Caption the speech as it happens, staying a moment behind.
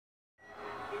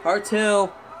Part 2.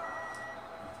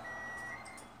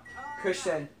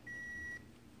 Christian.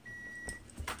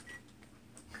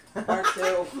 Part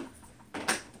 2.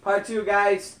 Part 2,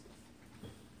 guys.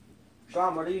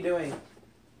 Sean, what are you doing?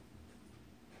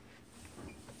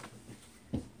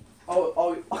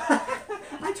 Oh,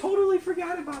 I totally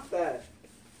forgot about that.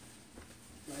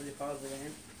 Why did pause the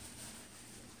game?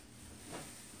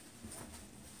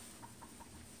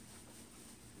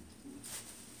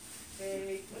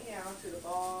 Take me out to the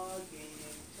ball game.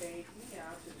 Take me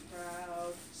out to the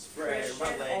crowd. Spread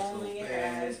my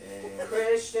legs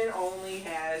Christian only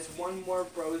has one more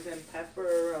frozen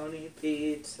pepperoni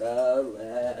pizza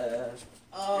left.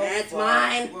 Oh, That's fuck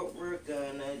mine. What we're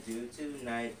gonna do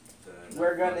tonight?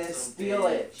 We're gonna fuck some steal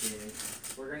it.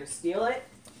 bitches. We're gonna steal it.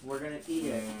 We're gonna eat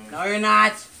it. No, you're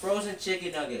not. Frozen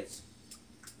chicken nuggets.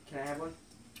 Can I have one?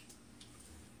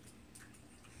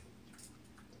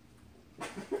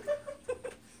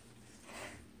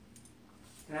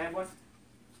 Can I have one?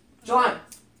 John!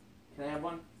 Can I have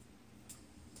one?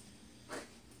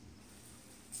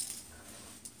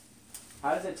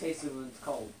 How does it taste when it's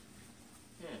cold?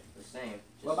 The same.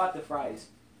 What about the fries?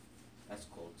 That's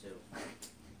cold too.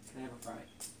 Can I have a fry?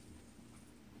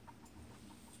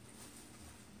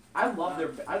 I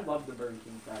love the Burger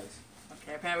King fries.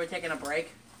 Okay, apparently we're taking a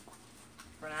break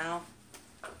for now.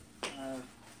 Dig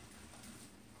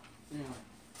in,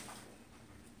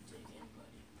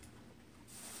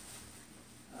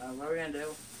 buddy. What are we gonna do?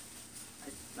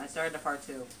 I started the part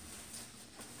 2.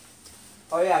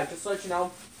 Oh yeah, just to let you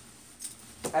know,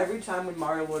 every time when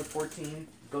Mario World 14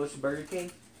 goes to Burger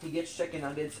King, he gets chicken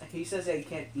nuggets. He says that he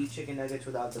can't eat chicken nuggets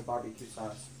without the barbecue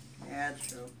sauce. Yeah, that's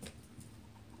true.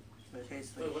 But it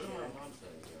tastes like Wait, what did shit. my mom say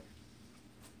again?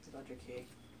 It's about your cake.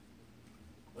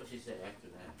 What did she say after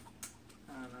that?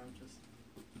 I don't know, just...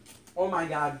 Oh my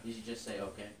god, Did she just say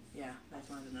okay? Yeah, I just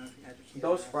wanted to know if you had your cake.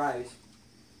 those fries.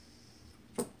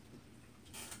 They're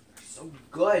so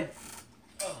good.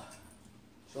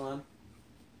 Sean,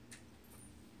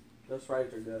 those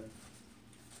fries are good.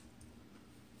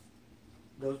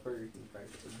 Those Burger King fries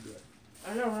are good.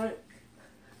 I know, right?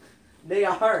 They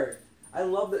are. I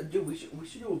love that, dude. We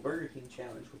should do a Burger King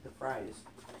challenge with the fries.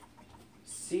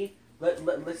 See,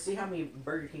 let's see how many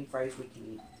Burger King fries we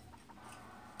can eat.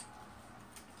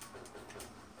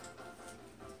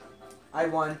 I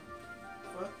won.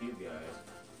 Fuck you guys.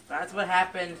 That's what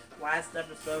happened last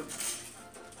episode.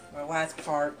 Or last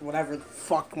part, whatever the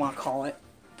fuck you want to call it.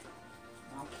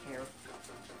 I don't care.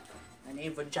 I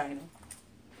need vagina.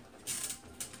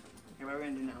 Okay, what are we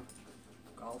gonna do now?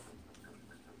 Golf.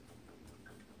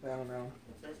 I don't know.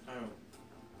 It tastes kind of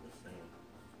the same.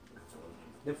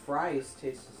 The fries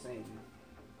taste the same.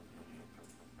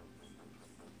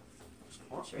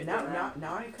 Should we do Now that?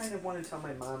 I kind of want to tell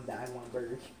my mom that I want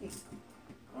Burger King.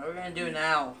 What are we gonna do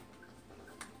now?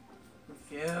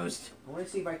 Confused. I want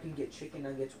to see if I can get chicken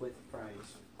nuggets with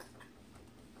fries.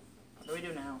 What do we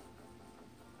do now?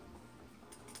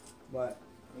 What?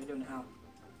 What do we do now?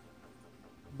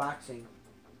 Boxing.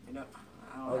 You know,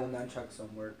 I Oh, the don't know. nunchucks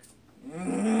don't work.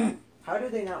 Mm-hmm. How do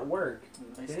they not work?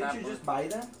 They Didn't stop you just working. buy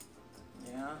them?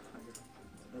 Yeah,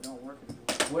 they don't work.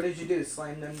 What did you do?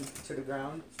 Slam them to the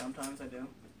ground? Sometimes I do.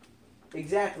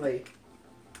 Exactly.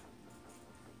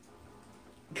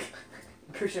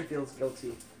 Christian feels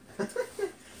guilty.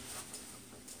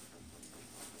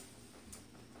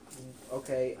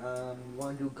 Okay, you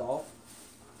want to do golf?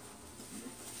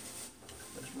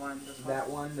 Which one? This one? That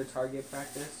one, the target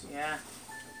practice? Yeah.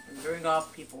 I'm doing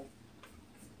golf, people.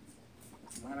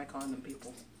 Why am I calling them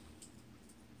people?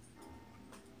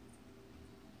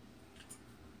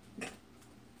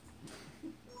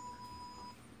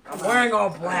 I'm wearing all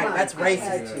black. Come on, That's I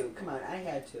had racist. to. Come on, I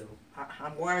had to.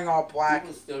 I'm wearing all black.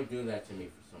 People still do that to me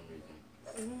for some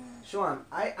reason. Sean,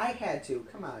 I had to.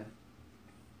 Come on.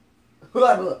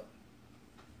 Blah, blah.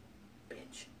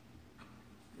 Bitch.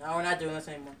 No, we're not doing this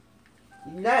anymore.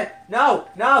 No, no,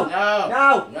 no, No!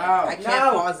 no. No! I can't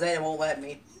No. pause it. It won't let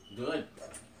me. Good.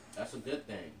 That's a good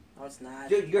thing. No, it's not.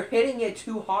 Dude, you're hitting it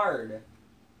too hard.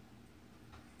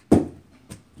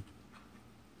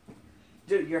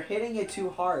 Dude, you're hitting it too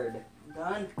hard. I'm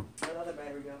done. Where the other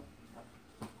battery go?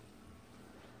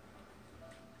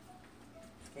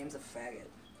 This game's a faggot.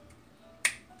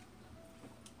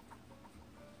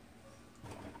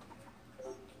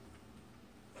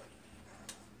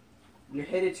 You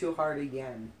hit it too hard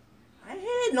again. I hit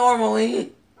it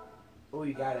normally. Oh,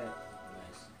 you got it.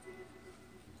 Nice.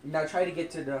 Now try to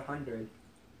get to the 100.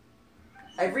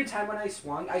 Every time when I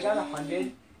swung, I got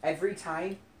 100. Every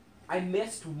time, I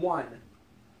missed one.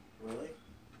 Really?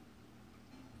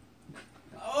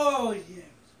 Oh, yeah.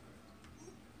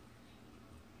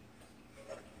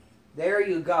 There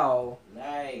you go.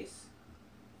 Nice.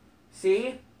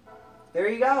 See? There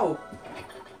you go.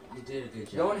 You did a good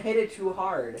job. Don't hit it too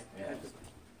hard. Yeah.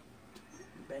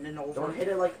 Bending over. Don't hit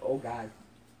it like, oh god.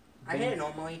 I hit it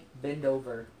normally. Bend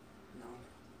over. No.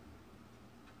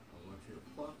 I want you to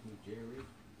fuck me, Jerry.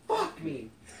 Fuck me.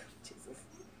 Jesus.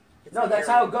 It's No, that's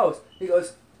scary. how it goes.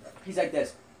 He's like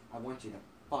this. I want you to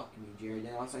fuck me, Jerry.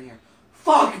 Then all of a sudden here,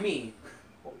 fuck me.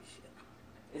 Holy shit.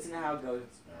 Isn't that how it goes?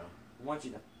 No. I want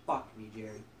you to fuck me,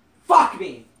 Jerry. Fuck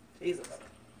me. Jesus.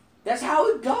 That's how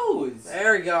it goes.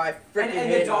 There we go. I freaking And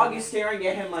hit the dog it. is staring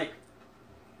at him like.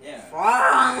 Yeah.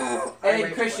 Fuck. And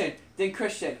then Christian. Then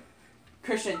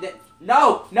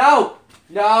no.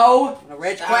 A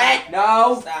rage Stop. quit.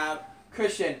 No. Stop.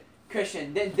 Christian.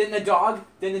 Then the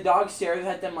dog stares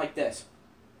at them like this.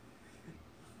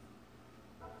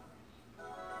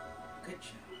 Good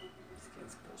job. This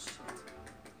kid's bullshit.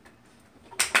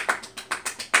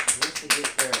 Who wants to get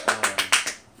their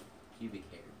pubic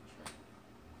hair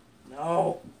trimmed?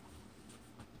 No.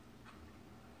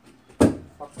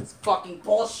 Fuck this fucking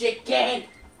bullshit kid.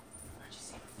 Why'd you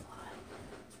say fly?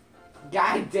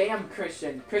 God damn,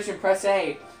 Christian. Christian, press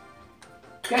A.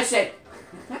 Christian.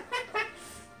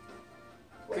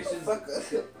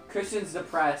 Christian's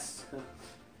depressed.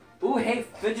 Ooh, hey,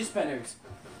 fidget spinners.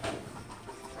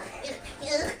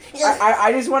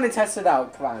 I just want to test it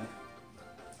out. Come on.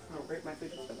 Oh, break my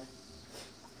fidget spinner.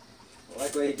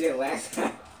 Like what you did last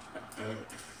time.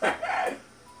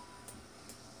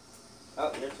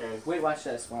 Oh, your turn. Wait, watch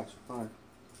this. Watch. Hold on.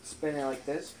 Spin it like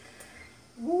this.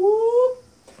 Woo!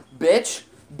 Bitch!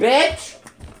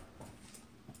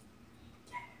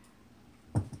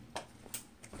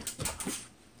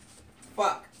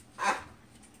 Fuck.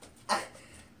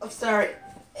 I'm sorry.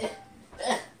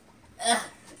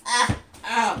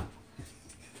 Ow.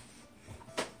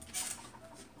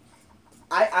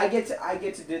 I get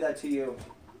to do that to you.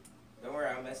 Don't worry,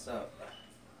 I'll mess up.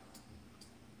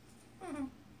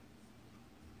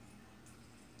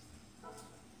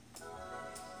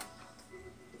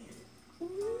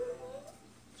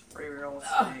 It's free real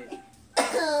estate.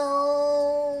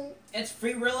 It's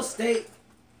free real estate.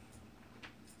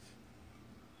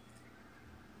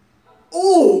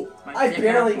 Ooh! My I dick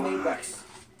barely out. made that. You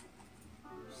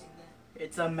seen that?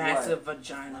 It's a massive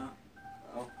vagina.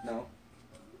 Oh, no.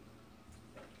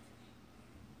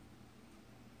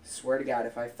 Swear to God,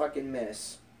 if I fucking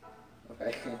miss.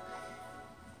 Okay.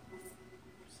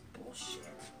 It's bullshit.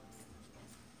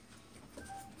 My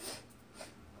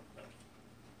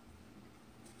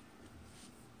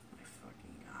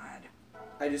fucking god.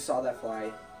 I just saw that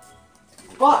fly.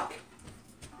 Fuck!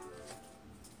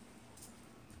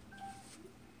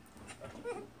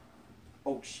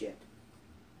 Oh shit.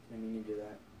 Didn't mean to do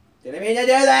that. Didn't mean to do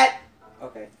that!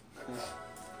 Okay.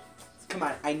 Come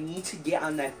on, I need to get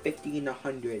on that 50 and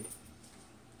 100.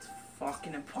 It's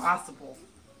fucking impossible.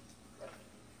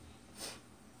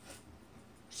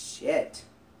 Shit.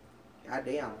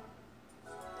 Goddamn.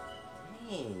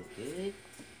 Dang, dude.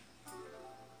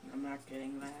 I'm not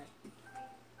getting that.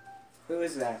 Who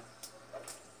is that?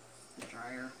 The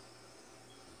dryer.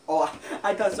 Oh,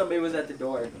 I thought somebody was at the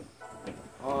door.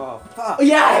 Oh, fuck.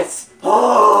 Yes!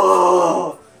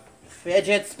 Oh!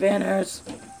 Fidget spinners.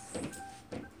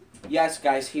 Yes,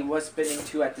 guys, he was spinning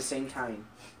two at the same time.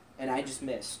 And I just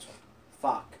missed.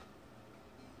 Fuck.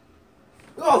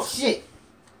 Oh, shit.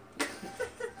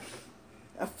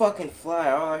 That fucking fly,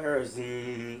 all I heard was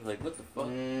like, what the fuck?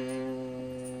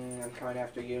 I'm coming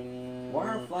after you. Why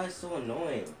are flies so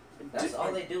annoying? That's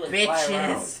all they do is fly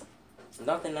around. Bitches.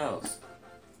 Nothing else.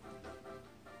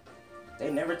 They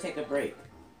never take a break.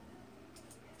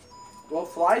 Well,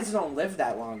 flies don't live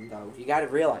that long, though. You gotta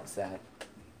realize that.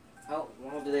 How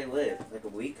long do they live? Like a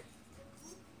week?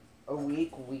 A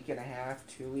week and a half,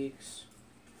 2 weeks.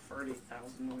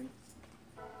 30,000 weeks.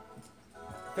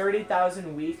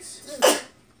 30,000 weeks.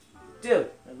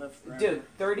 Dude, They live forever.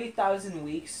 dude, 30,000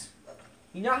 weeks.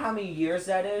 You know how many years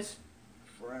that is?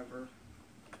 Forever.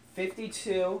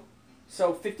 52.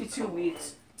 So 52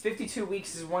 weeks. 52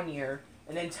 weeks is 1 year.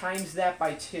 And then times that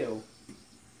by 2.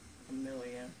 A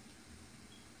million.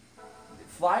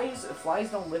 Flies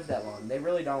don't live that long. They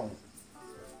really don't.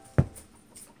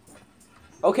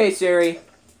 Okay, Siri.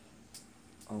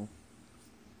 Oh.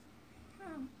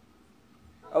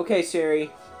 Okay, Siri.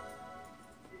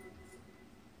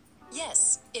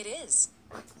 Yes, it is.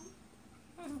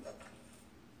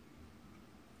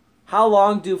 How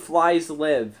long do flies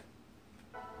live?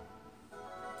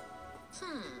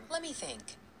 Let me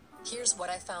think. Here's what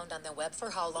I found on the web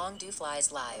for how long do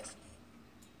flies live.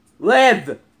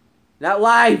 Live! Not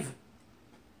live!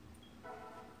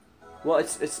 Well, it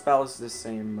spells the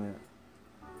same, but...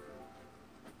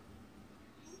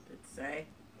 say.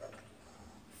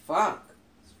 Fuck.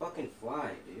 It's fucking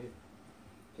fly, dude.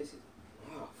 Pisses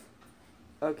me off.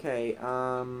 Okay,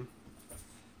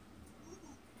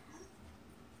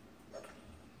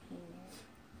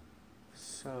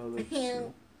 so let's see.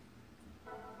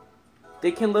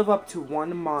 They can live up to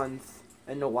 1 month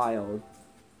in the wild.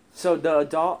 So the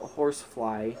adult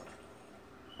horsefly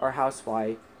or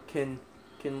housefly can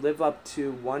live up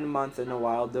to 1 month in the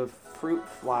wild. The fruit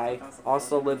fly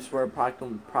also lives for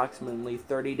approximately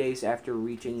 30 days after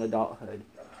reaching adulthood.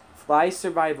 Flies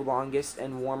survive longest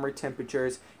in warmer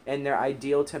temperatures, and their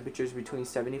ideal temperatures between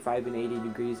 75 and 80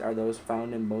 degrees are those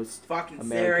found in most Fucking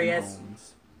American serious.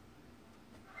 homes.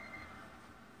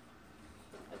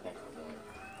 Okay,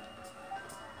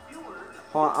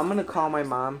 Hold on, I'm gonna call my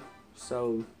mom.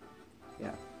 So,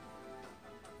 yeah.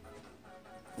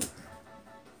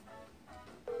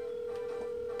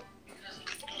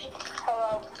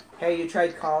 Hello. Hey, you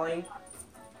tried calling?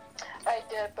 I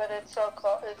did, but it's all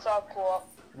cool.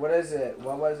 What is it?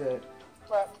 What was it?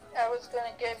 Look, I was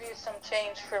gonna give you some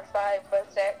change for 5,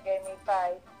 but Zach gave me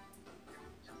 5.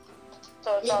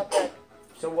 So it's all good.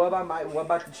 So what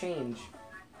about the change?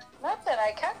 Nothing,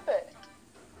 I kept it.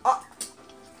 Ah.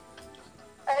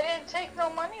 I didn't take no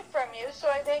money from you, so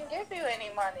I didn't give you any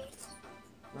money.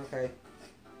 Okay.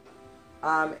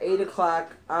 8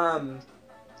 o'clock.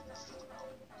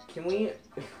 Can we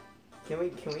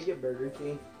get Burger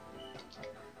King?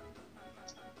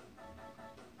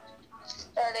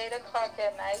 At 8 o'clock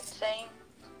at night, saying,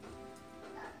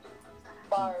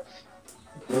 barf.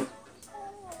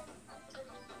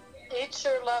 Eat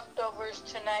your leftovers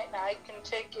tonight, and I can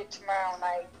take you tomorrow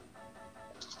night.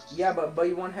 Yeah, but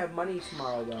you won't have money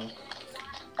tomorrow though.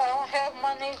 I don't have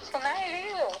money tonight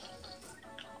either.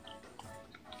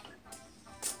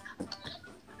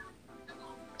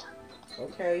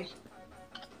 Okay.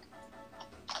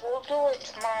 We'll do it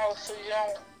tomorrow so you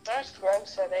don't. That's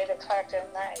gross at 8 o'clock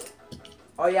at night.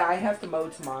 Oh yeah, I have to mow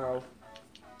tomorrow.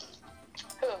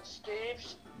 Who,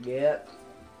 Steve's? Yep.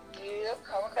 Yep,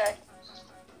 okay.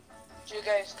 Did you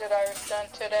guys get ours done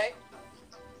today?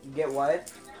 Get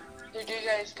what? Did you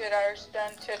guys get ours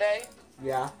done today?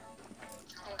 Yeah.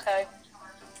 Okay.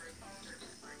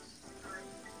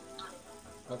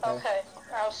 Okay. Okay,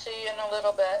 I'll see you in a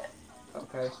little bit.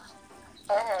 Okay.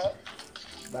 Alright,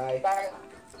 Bye. bye.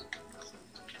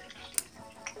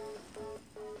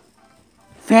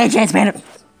 Fair chance, man. Dude,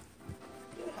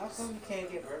 how come you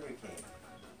can't get Burger King?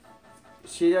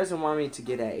 She doesn't want me to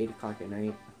get at 8 o'clock at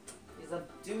night. He's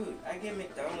like, dude, I get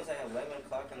McDonald's at 11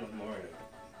 o'clock in the morning.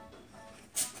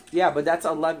 Yeah, but that's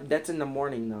 11. That's in the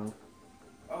morning though.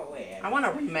 Oh, wait. I want a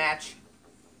rematch.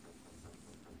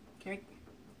 Can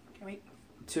we?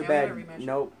 Too Yeah, bad. we want a rematch.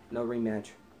 Nope. No rematch.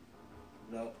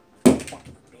 No.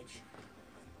 Fucking bitch.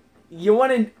 You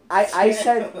wanted? I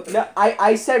said no.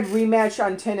 I said rematch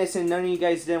on tennis, and none of you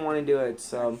guys didn't want to do it.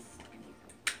 So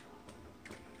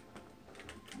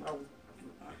I'm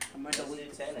Let's gonna do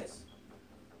delete tennis.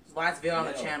 last video on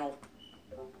the Middle. channel.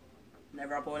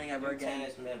 Never uploading ever Do again.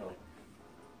 tennis middle.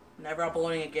 Never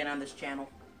uploading again on this channel.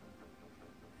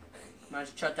 I'm gonna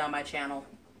shut down my channel.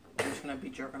 I'm just gonna be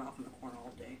jerking off in the corner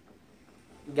all day.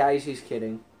 guys, he's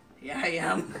kidding. Yeah, I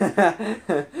am.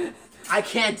 I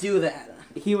can't do that.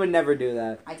 He would never do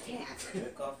that. I can't.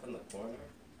 Jerk off in the corner.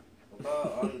 What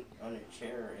about on a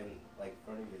chair in like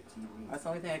front of your TV? That's the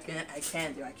only thing I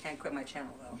can do. I can't quit my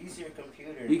channel though. Use your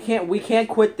computer. You can't. We can't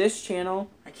quit this channel,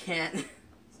 I can't.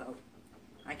 So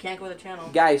I can't quit the channel.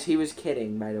 guys. He was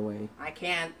kidding, by the way. I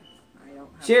can't. I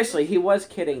don't. Have Seriously, he was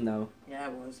kidding though. Yeah, I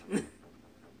was.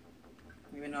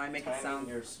 Even though I make it Timing sound.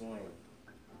 your swing.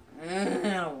 I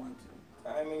don't want to.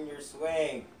 Timing your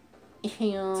swing.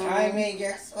 Timing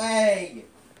your swing.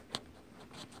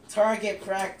 Target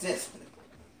practice.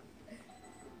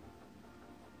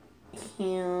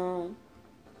 Dude,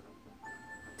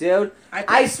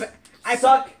 I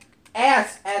suck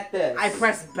ass at this. I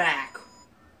pressed back.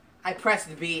 I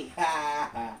pressed B.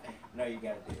 No, you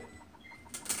gotta do it.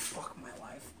 Fuck my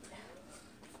life.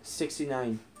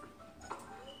 69.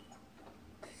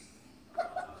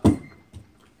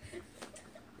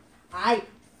 I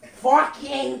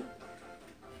fucking.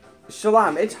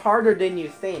 Shalom, it's harder than you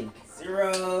think.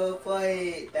 0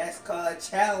 point. That's called a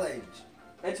challenge.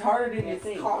 It's harder than you It's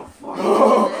think. called fucking.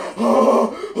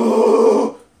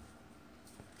 Oh.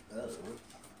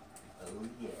 Oh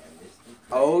yeah, Mr.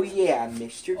 Oh yeah,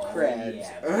 Mr. Krabs.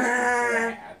 Krabs.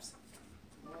 Yeah,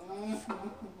 Mr.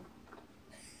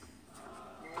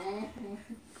 Krabs.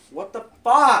 What the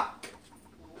fuck?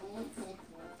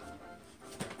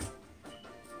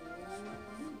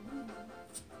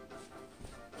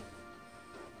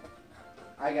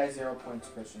 I got 0 points,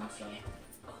 Christian, so.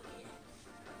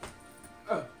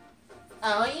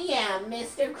 Oh yeah,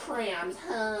 Mr. Krabs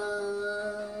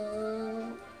home.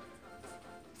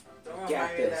 Don't remind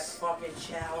Get me of that this. fucking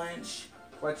challenge.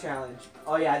 What challenge?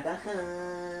 Oh yeah, the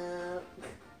That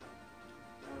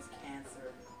was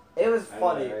cancer. It was I know,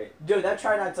 funny. right? Dude, that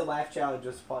try not to laugh challenge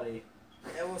was funny.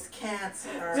 It was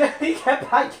cancer. Dude, he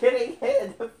kept on getting hit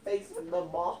in the face with the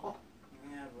ball.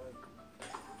 Yeah, but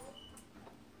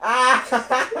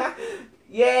Ah!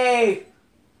 Yay!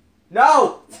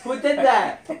 No! Who did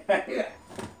that?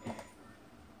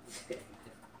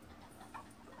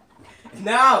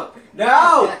 No!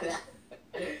 No!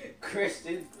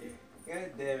 Christian.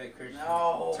 God damn it, Christian.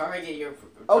 no. Target your.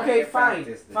 Okay, target fine,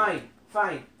 practice, then.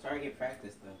 fine. Target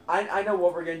practice though. I know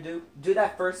what we're gonna do. Do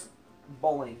that first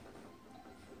bowling.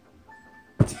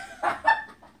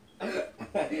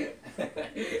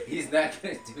 He's not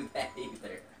gonna do that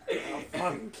either. Oh,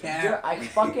 fucking Dude, cat. I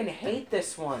fucking hate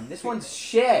this one. This one's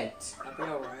shit. I'll be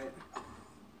alright.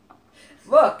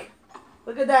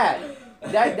 Look at that.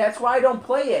 That's why I don't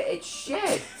play it. It's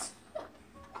shit.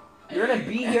 You're gonna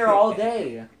be here all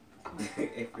day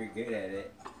If you're good at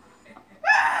it.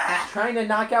 trying to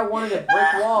knock out one of the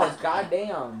brick walls.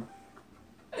 Goddamn.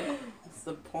 What's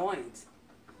the point?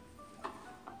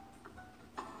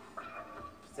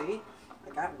 See?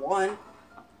 I got one.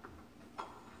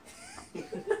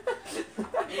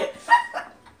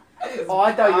 Oh,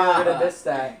 I thought you were gonna miss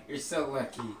that. You're so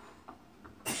lucky.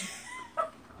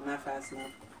 I'm not fast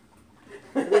enough.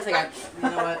 At least I got. You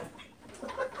know what?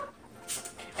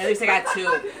 At least I got two.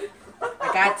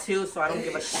 I got two, so I don't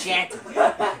give a shit.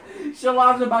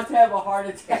 Shalom's about to have a heart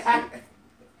attack.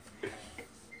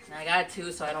 I got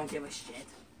two, so I don't give a shit.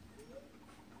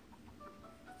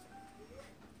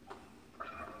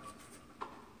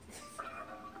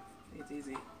 It's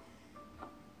easy.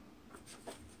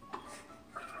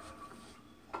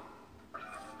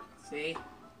 See?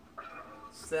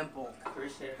 Simple.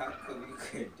 Christian, how come you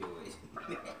couldn't do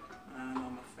it? I don't know,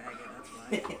 I'm a faggot, that's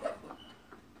why.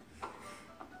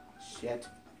 Shit.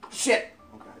 Shit.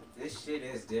 Oh god. This shit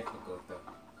is difficult though.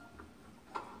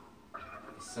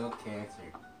 It's so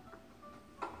cancer.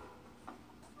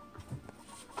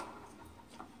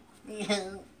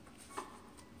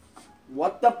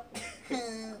 What the?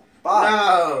 Fuck.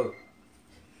 No!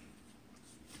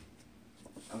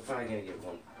 I'm probably gonna get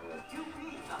one.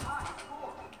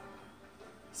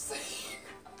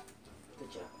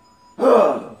 Good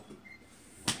job.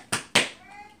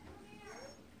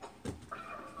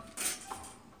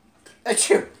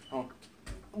 Achoo. Oh.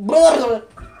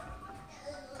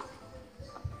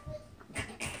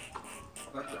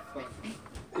 What the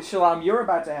fuck? Shalom, you're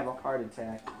about to have a heart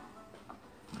attack.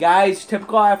 Guys,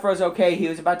 typical Afro's okay. He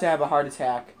was about to have a heart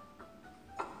attack.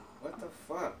 What the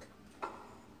fuck?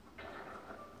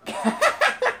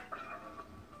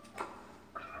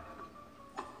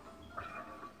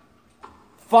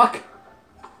 Fuck.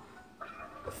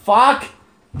 Fuck.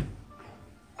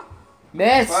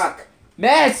 Miss. Fuck!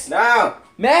 Miss. No!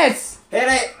 Miss. Hit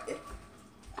it!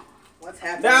 What's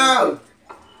happening? No!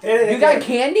 Hit it You got again.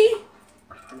 candy?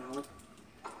 No.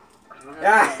 I don't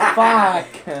have Ah.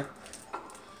 candy. Fuck.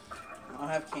 I don't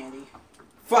have candy.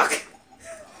 Fuck!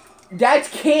 That's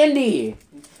candy.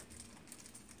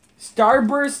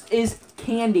 Starburst is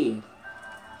candy.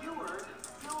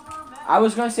 I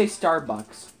was gonna say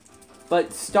Starbucks, but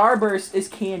Starburst is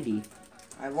candy.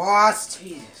 I lost.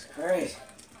 Jesus Christ.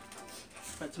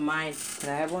 It's mine. Can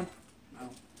I have one? No.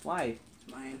 Why?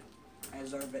 It's mine. I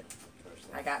deserve it.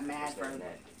 I got mad for it.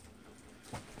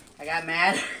 I got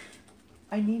mad.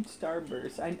 I need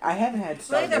Starburst. I haven't had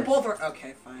So they're Starburst. both are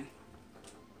okay. Fine.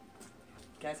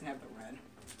 You guys can have the red.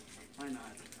 Why not?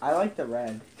 I like the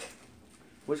red.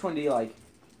 Which one do you like?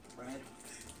 Red.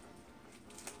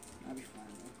 That'd be fine.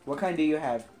 Though. What kind do you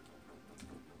have?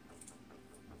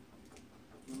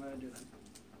 I'm gonna do that.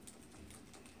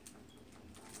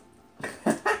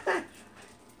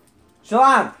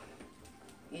 Shalom!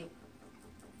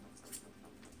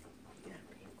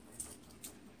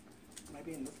 Might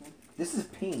be in this one. This is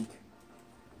pink.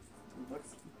 It looks.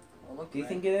 Oh, look. Do you red.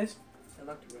 think it is? It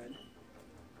looked red.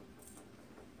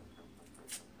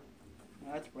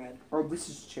 No, that's red. Or this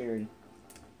is cherry.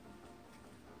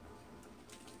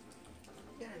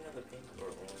 You got another pink or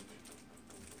orange?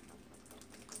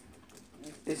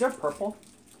 Is there purple?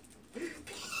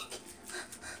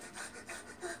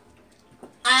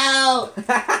 Ow!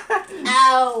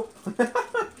 Ow!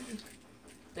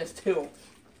 There's two.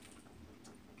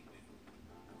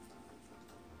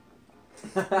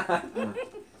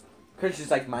 Chris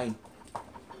is like mine.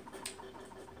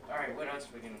 Alright, what else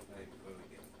are we gonna play before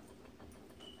we get?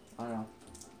 I don't know.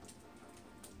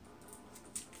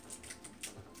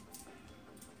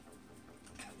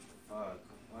 Fuck.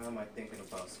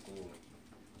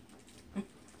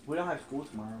 don't have school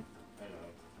tomorrow. I know.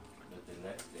 But the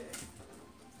next day,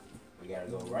 we gotta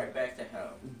go right back to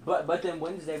hell. But then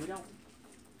Wednesday we don't.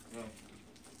 No.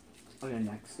 And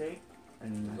the next day.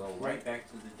 And the next Go day. right back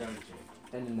to the dungeon.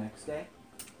 And the next day.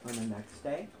 And the next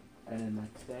day. And the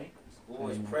next day. School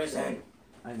is And the next prison. day,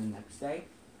 And the next day.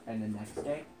 And the next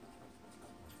day.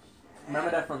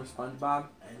 Remember that from SpongeBob?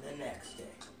 And the next day.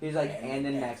 He's like, and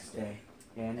the next day.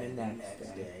 And the next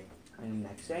day. day. And the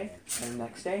next day. And the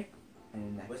next day. And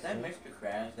the next Was day. that Mr.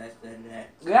 Krabs? That's the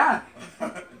next. Yeah.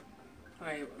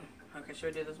 Alright, okay,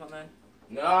 should we do this one then?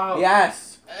 No.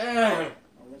 Yes. Or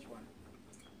which one?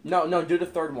 No, do the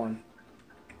third one.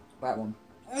 That one.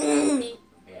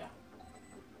 Yeah.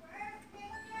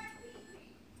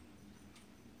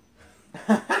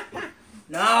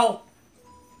 No!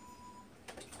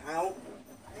 Ow.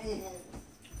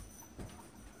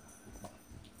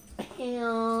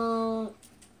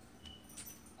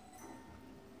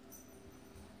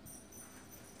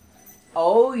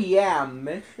 Oh yeah,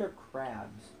 Mr.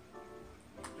 Krabs.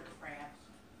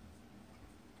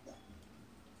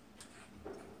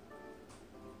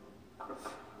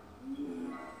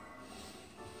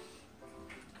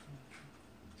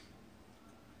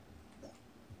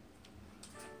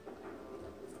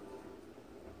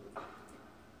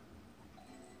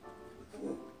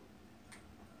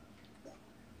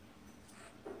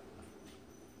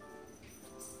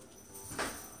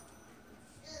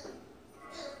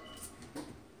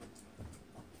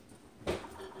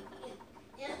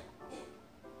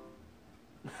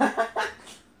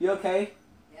 You okay?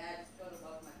 Yeah, I just got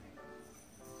above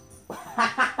my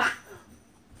finger.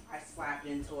 I slapped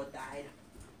into it, died.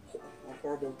 A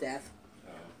horrible death.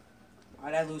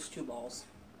 Why'd I lose 2 balls?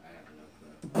 I have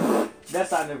no clue. That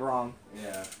sounded wrong.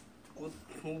 Yeah.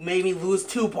 Who made me lose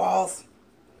 2 balls?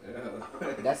 Ew.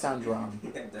 That sounds wrong.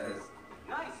 It does.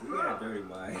 Nice. You got a dirty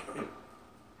mind.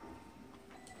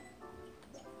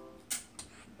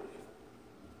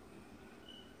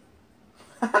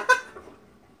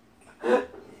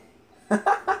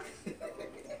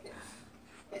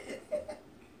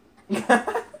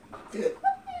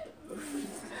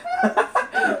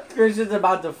 Christian's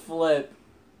about to flip.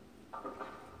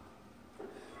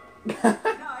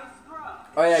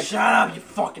 Oh yeah, Shut up, you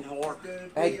fucking whore.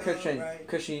 hey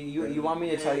Christian, you want me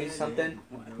to tell you something?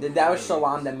 That was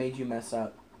Shalom that made you mess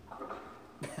up.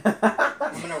 I'm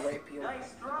gonna rape you. I'm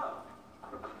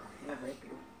gonna rape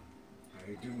you. I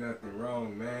ain't do nothing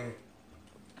wrong, man.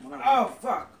 I'm gonna Oh,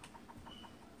 fuck.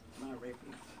 I'm gonna rape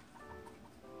you.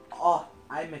 Oh,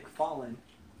 I'm McFallen.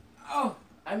 Oh,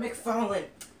 I'm McFarlane.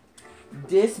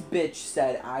 This bitch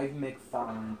said I've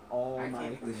McFallen. Oh I my.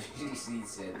 can't believe she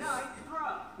said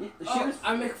She's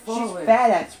I'm McFarlane. fat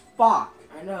as fuck.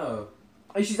 I know.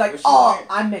 And she's like, Was she oh, wearing-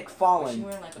 I'm Was she McFallen.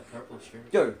 wearing like a purple shirt?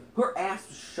 Dude, her ass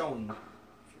was showing.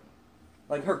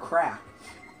 Like her crack.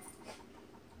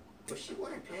 Was she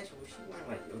wearing pants or was she wearing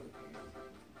like yoga pants?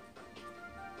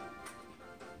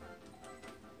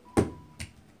 How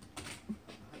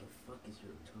the fuck is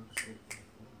your tongue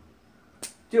so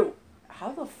Dude,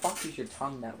 how the fuck is your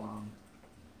tongue that long?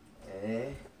 Eh?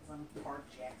 I'm Park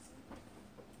Jackson.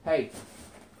 Hey.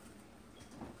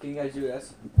 Can you guys do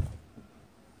this?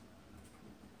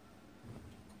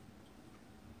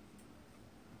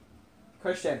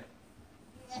 Christian.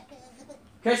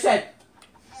 Christian!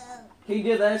 Can you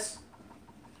do this?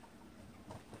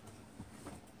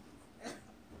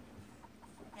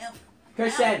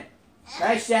 Christian!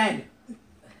 Christian!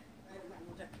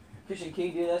 Christian, can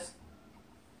you do this?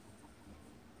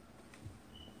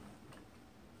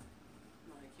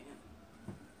 No, I can't.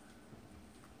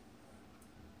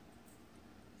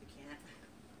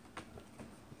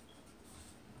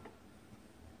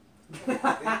 I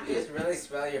can't. Did you just really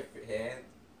smell your hand?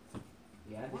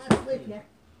 Yeah, this Wanna is sleep clean. here?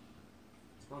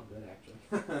 It smells good,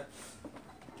 actually.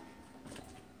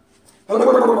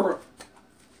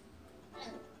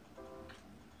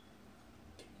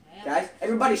 Guys,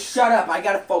 everybody shut up. I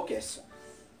gotta focus.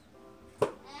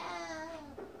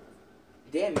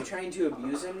 Damn, you're trying to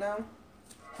abuse him now?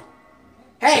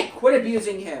 Hey, quit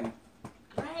abusing him.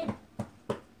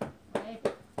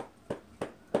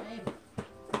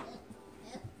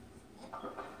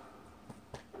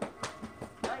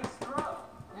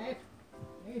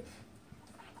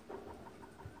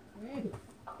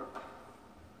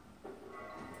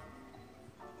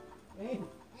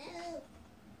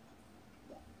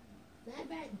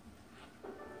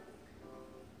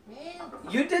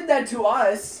 You did that to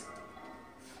us.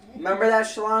 Remember that,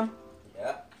 Shalom?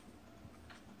 Yeah.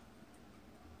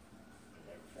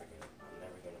 I'm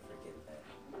never gonna forget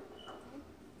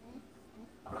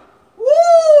that.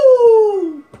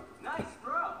 Woo!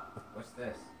 What's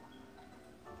this?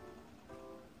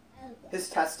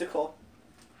 testicle.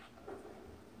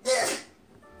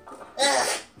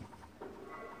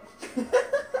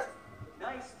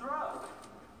 Nice throw.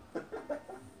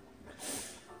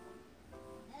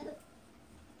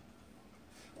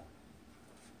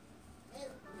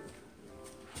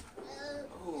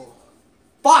 Oh.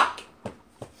 Fuck!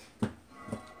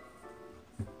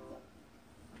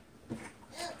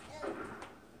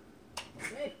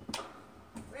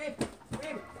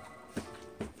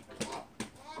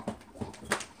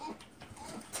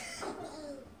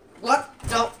 What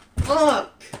the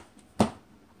fuck?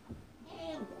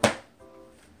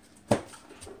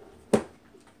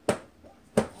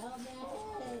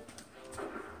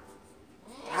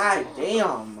 God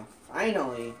damn.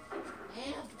 Finally.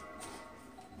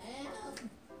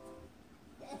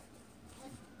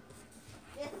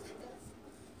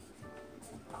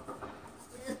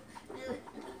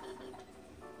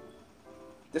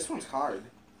 This one's hard.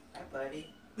 Hi,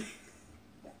 buddy. I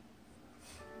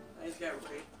just got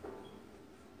raped.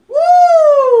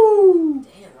 Woo!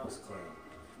 Damn, that was clean.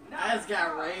 I just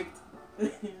got raped.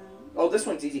 Oh, this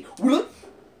one's easy.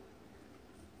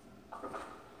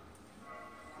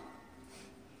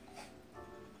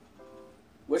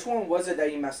 Which one was it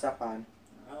that you messed up on?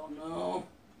 I don't know.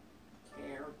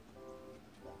 Care.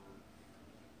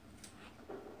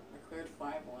 I cleared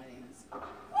 5 lanes.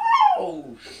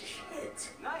 Oh, shit.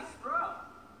 Nice throw.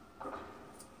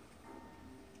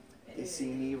 They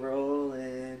see me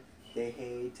rolling. They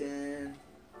hating.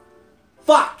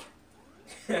 Fuck!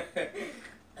 You're gonna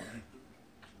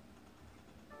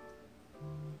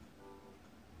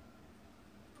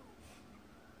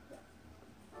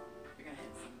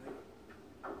hit something.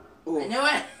 Ooh. I knew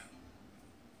it!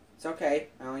 It's okay.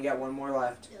 I only got one more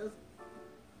left.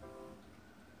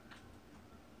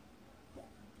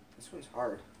 This one's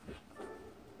hard.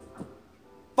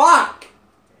 Fuck!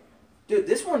 Dude,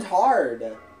 this one's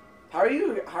hard. How are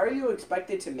you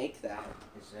expected to make that?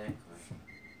 Exactly.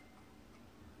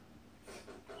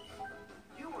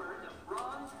 You earned a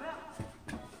bronze belt.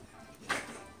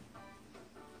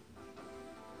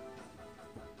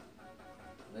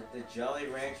 Let the Jolly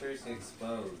Ranchers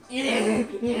expose. Yeah.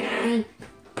 Wait,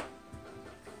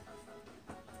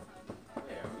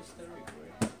 are we still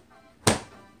recording?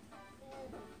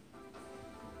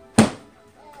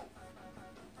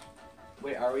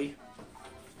 Wait, are we?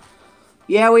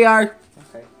 Yeah, we are.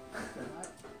 Okay.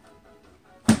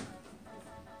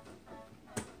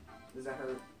 Does that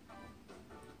hurt?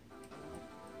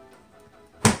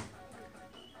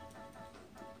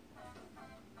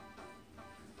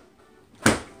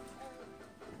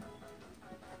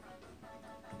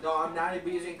 No, I'm not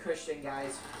abusing Christian,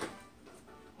 guys.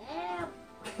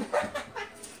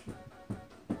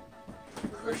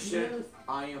 Christian,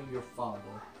 I am your father.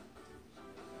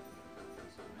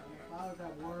 How does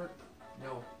that work?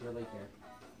 No, you're late here.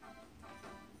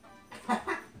 No.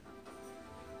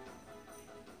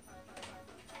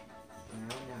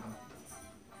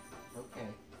 Okay.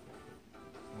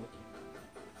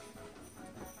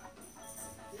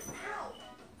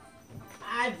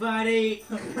 Hi, buddy!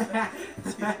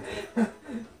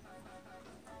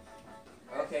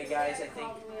 Okay, guys, I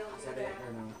think. Is that it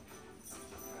or no?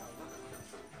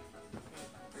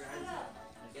 I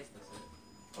guess that's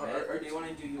it. Or do you want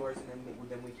to do yours and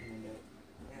then we can end it?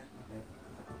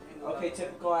 Yeah. Okay. Okay,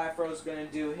 typical Afro's gonna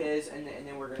do his and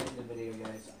then we're gonna end the video,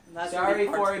 guys. That's Sorry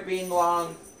gonna be for it being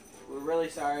long. We're really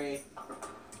sorry.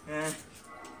 Eh.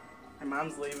 My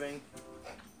mom's leaving.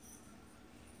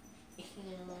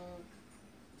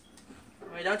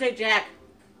 Wait, don't take Jack!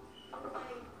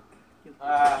 You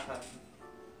bitch.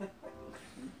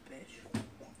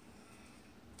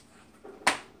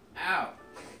 Ow!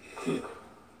 Woo!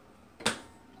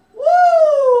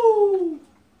 Oh.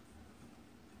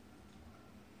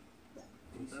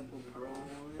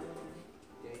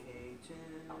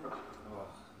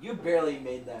 You barely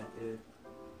made that, dude.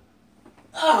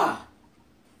 Ah!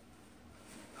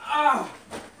 Ah!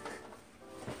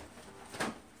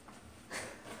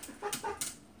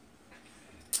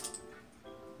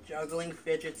 Juggling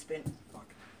fidget spin. Fuck.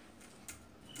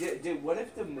 Dude, what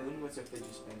if the moon was a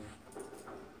fidget spinner?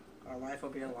 Our life will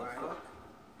be a lie.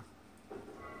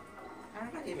 How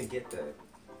did I even get that?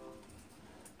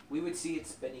 We would see it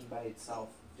spinning by itself.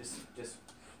 Just.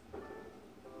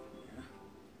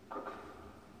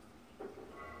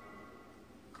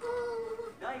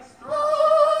 Nice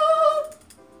throw.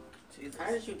 Jesus.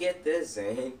 How did you get this,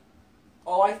 Zane?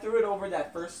 Oh, I threw it over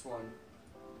that first one.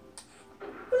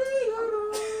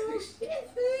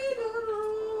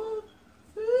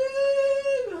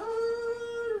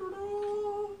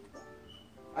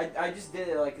 I just did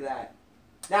it like that.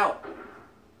 Now.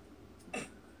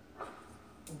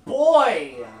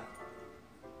 boy!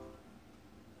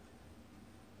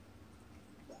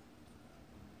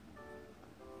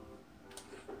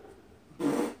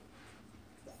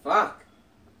 Fuck.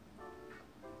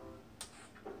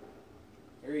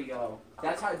 Here we go.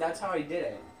 That's how I did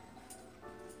it.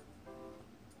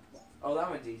 Oh, that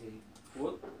one's easy.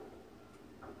 Whoop.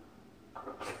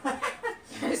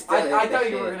 I thought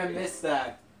you were gonna miss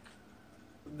that.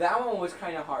 That one was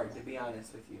kind of hard, to be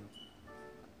honest with you.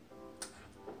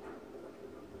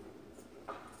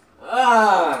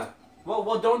 Ah!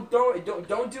 Well, don't do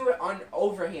it on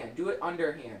overhand. Do it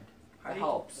underhand. It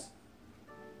helps.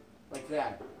 Like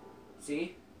that.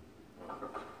 See?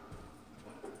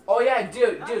 Oh yeah,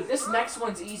 dude, this next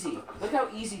one's easy. Look how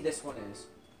easy this one is.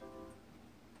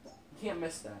 You can't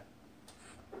miss that.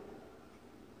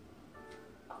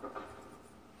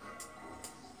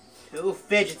 Two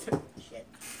fidgets. Shit.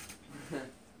 Oh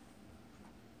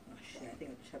shit, I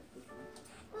think I just have this one.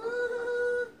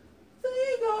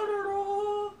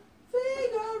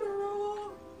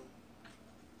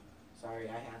 Sorry,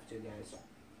 I have to, guys.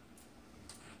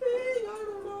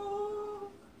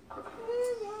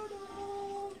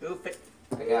 Two fi-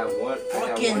 I got one.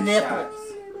 Fucking shot. nipples.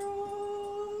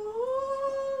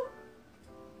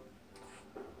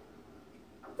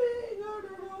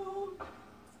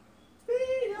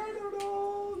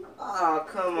 Oh,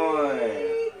 come on.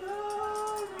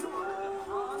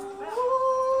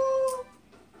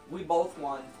 We both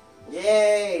won.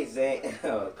 Yay, Zane.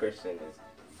 Oh, Christian is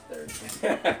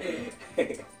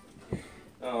third.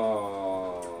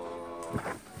 Oh.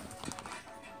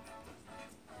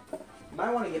 You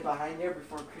might want to get behind there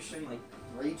before Christian like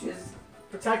rages.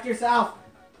 Protect yourself.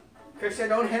 Christian,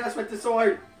 don't hit us with the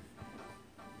sword.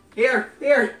 Here's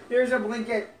a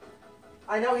blanket.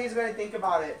 I know he's gonna think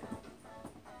about it.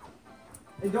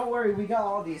 And don't worry, we got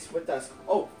all these with us.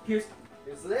 Oh, here's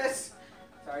this.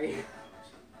 Sorry.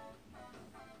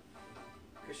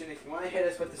 Christian, if you want to hit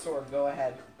us with the sword, go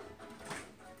ahead.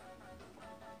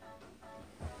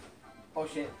 Oh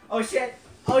shit. Oh shit.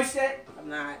 Oh shit. I'm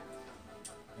not.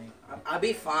 I'll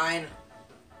be fine.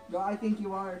 No, I think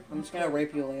you are. I'm just gonna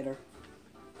rape you later.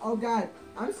 Oh god,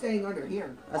 I'm staying under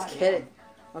here. I was kidding.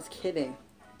 I was kidding.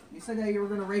 You said that you were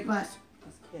gonna rape us. I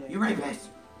was kidding. You rape us.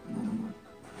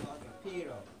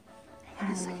 Hang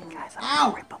on a second, guys. I'm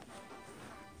Ow! gonna rape him.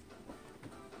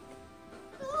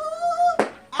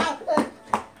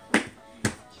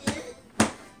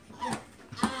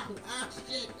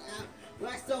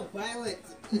 Why so violent?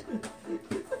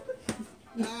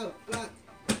 Oh, fuck.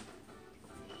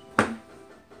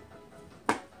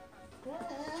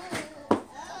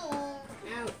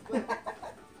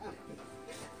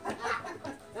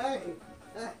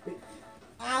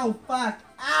 Ow, fuck.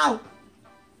 Ow!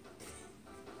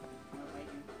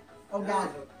 Oh god.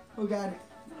 Oh god.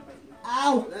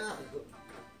 Ow! No.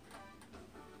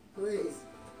 Please.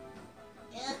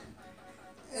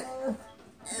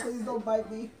 Please don't bite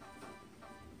me.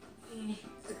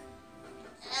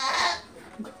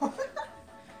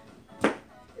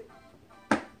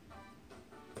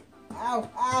 Ow,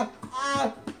 ow,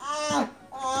 ow, ow,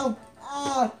 ow,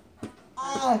 ow,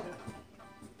 ow,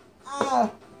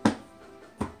 ow,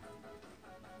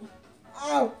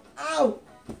 ow, ow,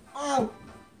 ow,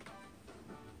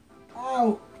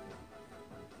 ow,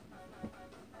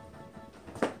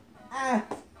 ah,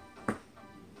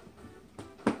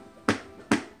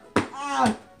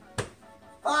 ah,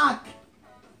 fuck.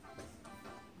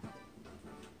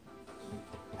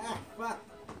 Ah, fuck.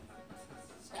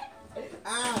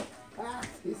 Ow! Ah,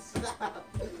 stop!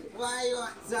 Why are you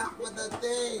on top of the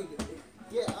thing?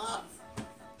 Get off!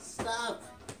 Stop!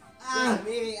 Ah,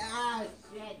 me! Ah,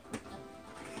 shit!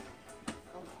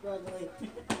 I'm struggling.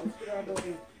 I'm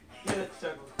struggling.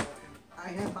 I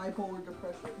have bipolar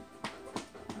depression.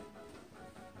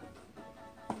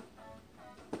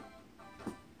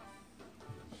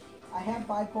 I have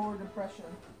bipolar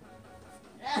depression.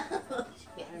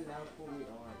 I'm now fully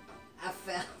on. I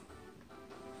fell.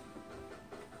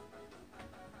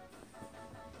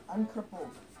 I'm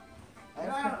crippled. I have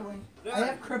No, crippling. no. I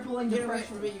have crippling Get away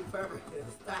depression. from me, you pervert.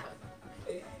 Stop.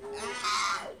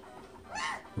 Ah!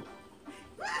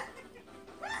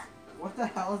 What the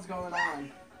hell is going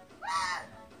on?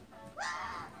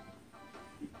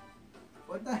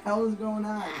 What the hell is going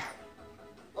on?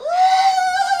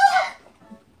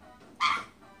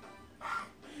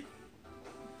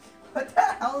 What the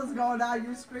hell is going on?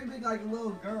 You're screaming like a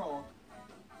little girl.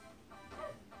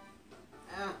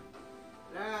 Ah!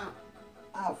 No!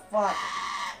 Oh fuck.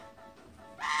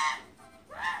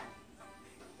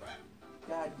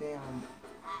 God damn.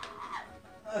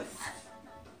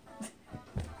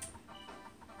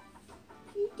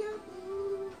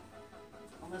 Peekaboo.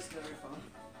 listen to your phone.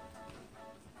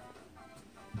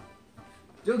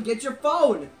 Dude, get your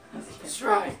phone. Let's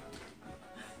try.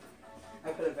 I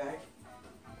put it back.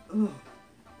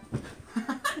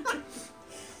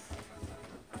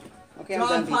 Okay, I'm done.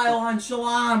 John Pile on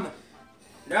Shalom.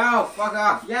 No, fuck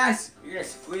off. Yes. You're gonna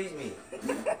squeeze me.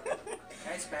 Can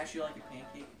I smash you like a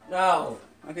pancake? No.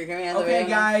 Okay, can we end the Okay, video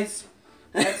now? guys.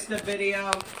 That's the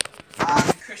video.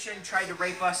 Christian tried to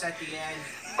rape us at the end.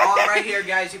 Oh, right here,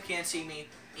 guys. You can't see me.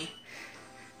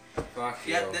 Fuck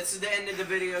you. Yep, this is the end of the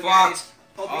video, Fuck. guys.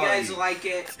 Hope all you guys you. like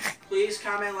it. Please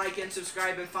comment, like, and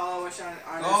subscribe, and follow us on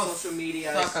our Oh, social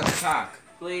media. Suck a cock.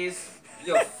 Please.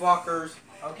 You fuckers.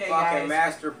 Okay, Fucking guys.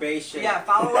 masturbation. Yeah,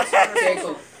 follow us on our Tickle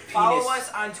social. Follow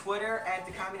us on Twitter at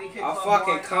the Comedy Kid Club. I'll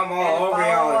fucking 1, come and all over follow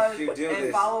y'all us- if you do And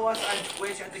this. follow us on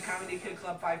Twitch at the Comedy Kid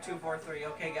Club 5243.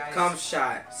 Okay, guys. Cum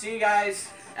shot. See you guys.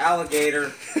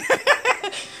 Alligator.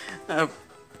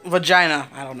 Vagina.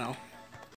 I don't know.